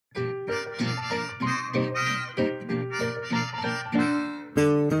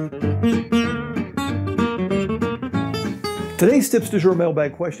Today's Tips du Jour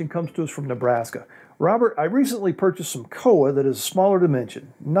mailbag question comes to us from Nebraska. Robert, I recently purchased some koa that is a smaller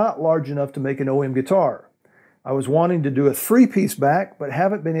dimension, not large enough to make an OM guitar. I was wanting to do a 3-piece back, but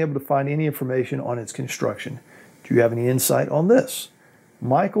haven't been able to find any information on its construction. Do you have any insight on this?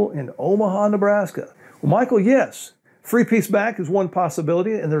 Michael in Omaha, Nebraska. Well, Michael, yes. 3-piece back is one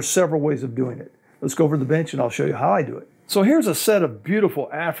possibility, and there's several ways of doing it. Let's go over to the bench and I'll show you how I do it. So here's a set of beautiful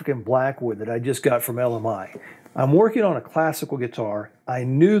African blackwood that I just got from LMI. I'm working on a classical guitar. I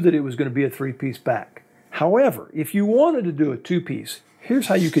knew that it was going to be a 3-piece back. However, if you wanted to do a 2-piece, here's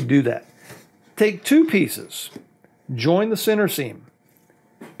how you could do that. Take 2 pieces, join the center seam,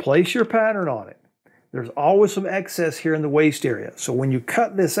 place your pattern on it. There's always some excess here in the waist area. So when you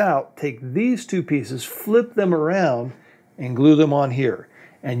cut this out, take these 2 pieces, flip them around, and glue them on here.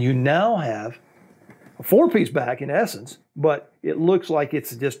 And you now have a 4-piece back in essence, but it looks like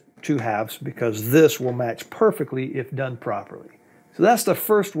it's just 2 halves because this will match perfectly if done properly. So that's the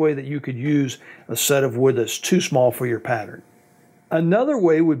first way that you could use a set of wood that's too small for your pattern. Another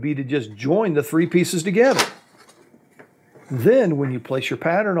way would be to just join the 3 pieces together. Then when you place your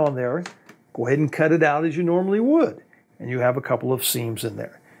pattern on there, go ahead and cut it out as you normally would. And you have a couple of seams in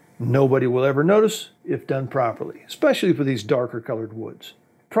there. Nobody will ever notice if done properly, especially for these darker colored woods.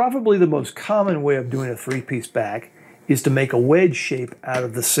 Probably the most common way of doing a 3-piece back is to make a wedge shape out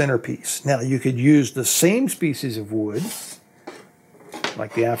of the centerpiece. Now you could use the same species of wood,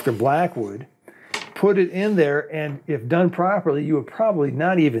 like the African blackwood, put it in there, and if done properly, you would probably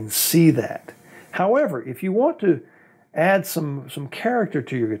not even see that. However, if you want to add some character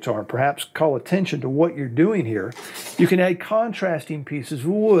to your guitar, perhaps call attention to what you're doing here, you can add contrasting pieces of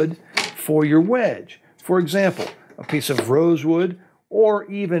wood for your wedge. For example, a piece of rosewood, or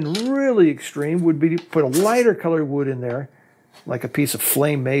even really extreme would be to put a lighter colored wood in there, like a piece of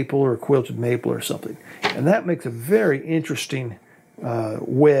flame maple or quilted maple or something. And that makes a very interesting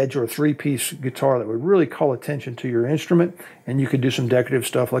wedge or 3-piece guitar that would really call attention to your instrument, and you could do some decorative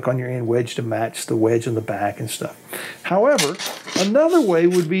stuff like on your end wedge to match the wedge in the back and stuff. However, another way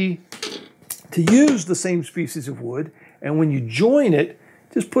would be to use the same species of wood, and when you join it,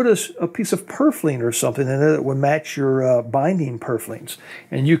 just put a piece of purfling or something in there that would match your binding purflings.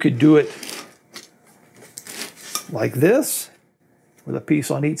 And you could do it like this, with a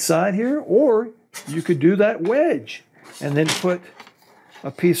piece on each side here, or you could do that wedge and then put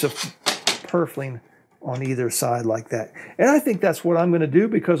a piece of purfling on either side like that. And I think that's what I'm going to do,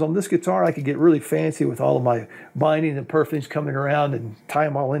 because on this guitar I could get really fancy with all of my bindings and purflings coming around and tie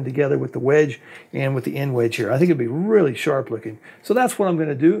them all in together with the wedge and with the end wedge here. I think it'd be really sharp looking. So that's what I'm going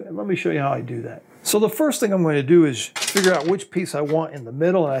to do, and let me show you how I do that. So the first thing I'm going to do is figure out which piece I want in the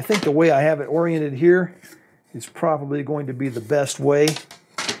middle, and I think the way I have it oriented here is probably going to be the best way.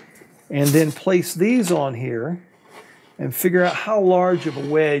 And then place these on here and figure out how large of a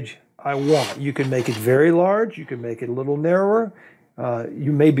wedge I want. You can make it very large, you can make it a little narrower.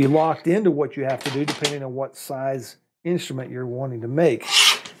 You may be locked into what you have to do depending on what size instrument you're wanting to make.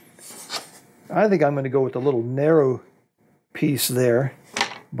 I think I'm going to go with a little narrow piece there,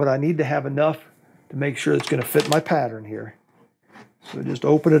 but I need to have enough to make sure it's going to fit my pattern here. So just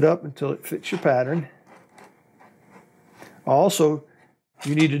open it up until it fits your pattern. Also,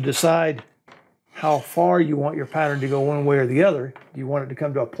 you need to decide how far you want your pattern to go one way or the other. Do you want it to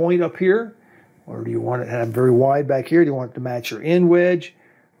come to a point up here? Or do you want it to have very wide back here? Do you want it to match your end wedge?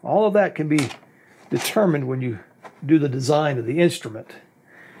 All of that can be determined when you do the design of the instrument.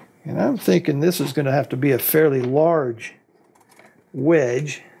 And I'm thinking this is going to have to be a fairly large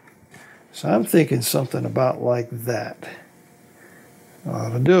wedge. So I'm thinking something about like that.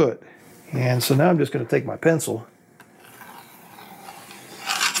 To do it. And so now I'm just going to take my pencil.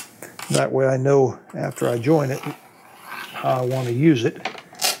 That way I know after I join it how I want to use it.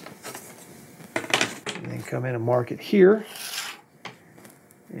 And then come in and mark it here.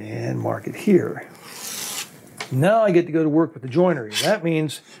 And mark it here. Now I get to go to work with the joinery. That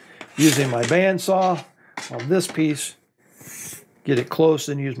means using my bandsaw on this piece, get it close,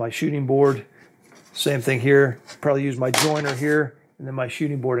 and use my shooting board. Same thing here. Probably use my joiner here, and then my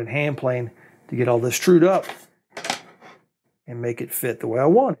shooting board and hand plane to get all this trued up and make it fit the way I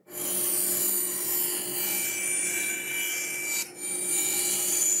want it.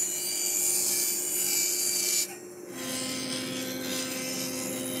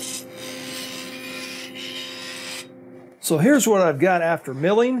 So here's what I've got after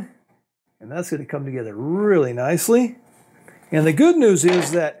milling, and that's going to come together really nicely. And the good news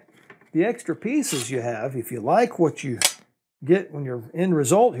is that the extra pieces you have, if you like what you get when your end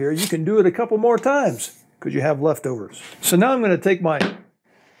result here, you can do it a couple more times because you have leftovers. So now I'm going to take my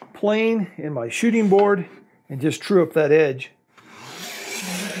plane and my shooting board, and just true up that edge.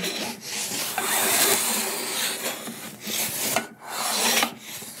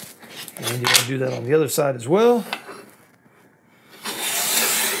 And you're going to do that on the other side as well.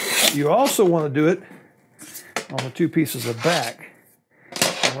 You also want to do it on the two pieces of back.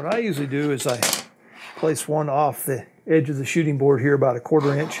 And what I usually do is I place one off the edge of the shooting board here about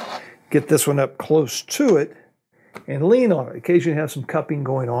 1/4 inch, get this one up close to it, and lean on it. Occasionally have some cupping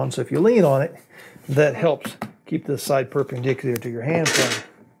going on, so if you lean on it, that helps keep this side perpendicular to your hand plane.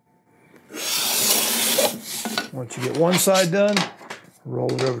 Once you get one side done,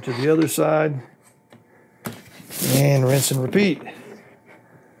 roll it over to the other side, and rinse and repeat.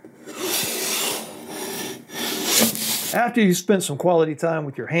 After you've spent some quality time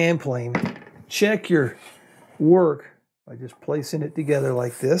with your hand plane, check your work by just placing it together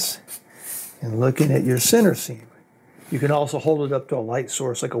like this and looking at your center seam. You can also hold it up to a light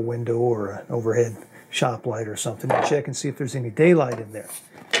source like a window or an overhead shop light or something and check and see if there's any daylight in there.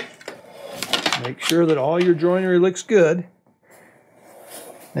 Make sure that all your joinery looks good.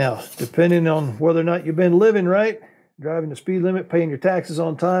 Now, depending on whether or not you've been living right, driving the speed limit, paying your taxes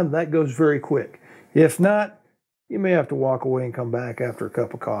on time, that goes very quick. If not, you may have to walk away and come back after a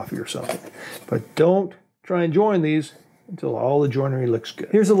cup of coffee or something. But don't try and join these until all the joinery looks good.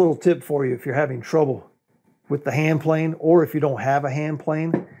 Here's a little tip for you if you're having trouble with the hand plane, or if you don't have a hand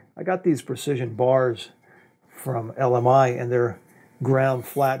plane. I got these precision bars from LMI, and they're ground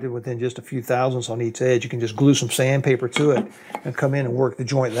flat within just a few thousandths on each edge. You can just glue some sandpaper to it and come in and work the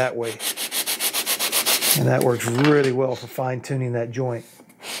joint that way. And that works really well for fine-tuning that joint.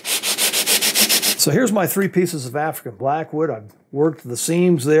 So here's my 3 pieces of African blackwood. I've worked the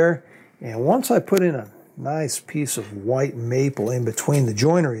seams there, and once I put in a nice piece of white maple in between the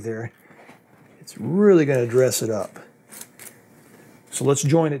joinery there, it's really going to dress it up. So let's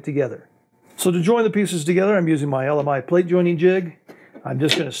join it together. So to join the pieces together, I'm using my LMI plate joining jig. I'm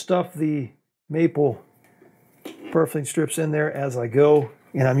just going to stuff the maple purfling strips in there as I go,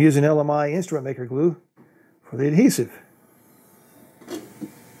 and I'm using LMI instrument maker glue for the adhesive.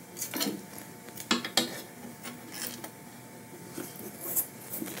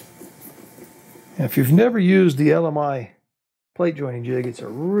 If you've never used the LMI plate joining jig, it's a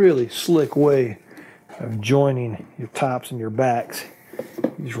really slick way of joining your tops and your backs.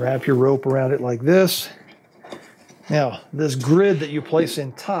 You just wrap your rope around it like this. Now, this grid that you place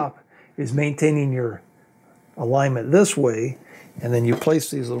in top is maintaining your alignment this way, and then you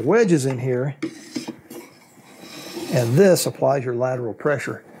place these little wedges in here, and this applies your lateral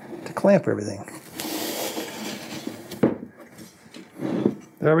pressure to clamp everything.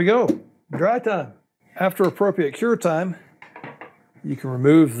 There we go. Dry time. After appropriate cure time, you can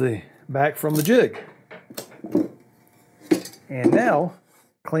remove the back from the jig. And now,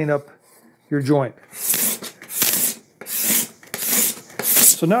 clean up your joint.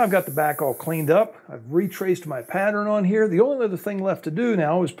 So now I've got the back all cleaned up. I've retraced my pattern on here. The only other thing left to do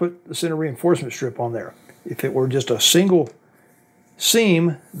now is put the center reinforcement strip on there. If it were just a single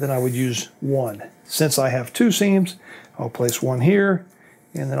seam, then I would use one. Since I have 2 seams, I'll place one here,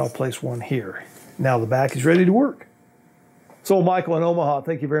 and then I'll place one here. Now the back is ready to work. So Michael in Omaha,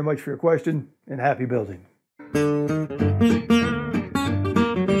 thank you very much for your question, and happy building.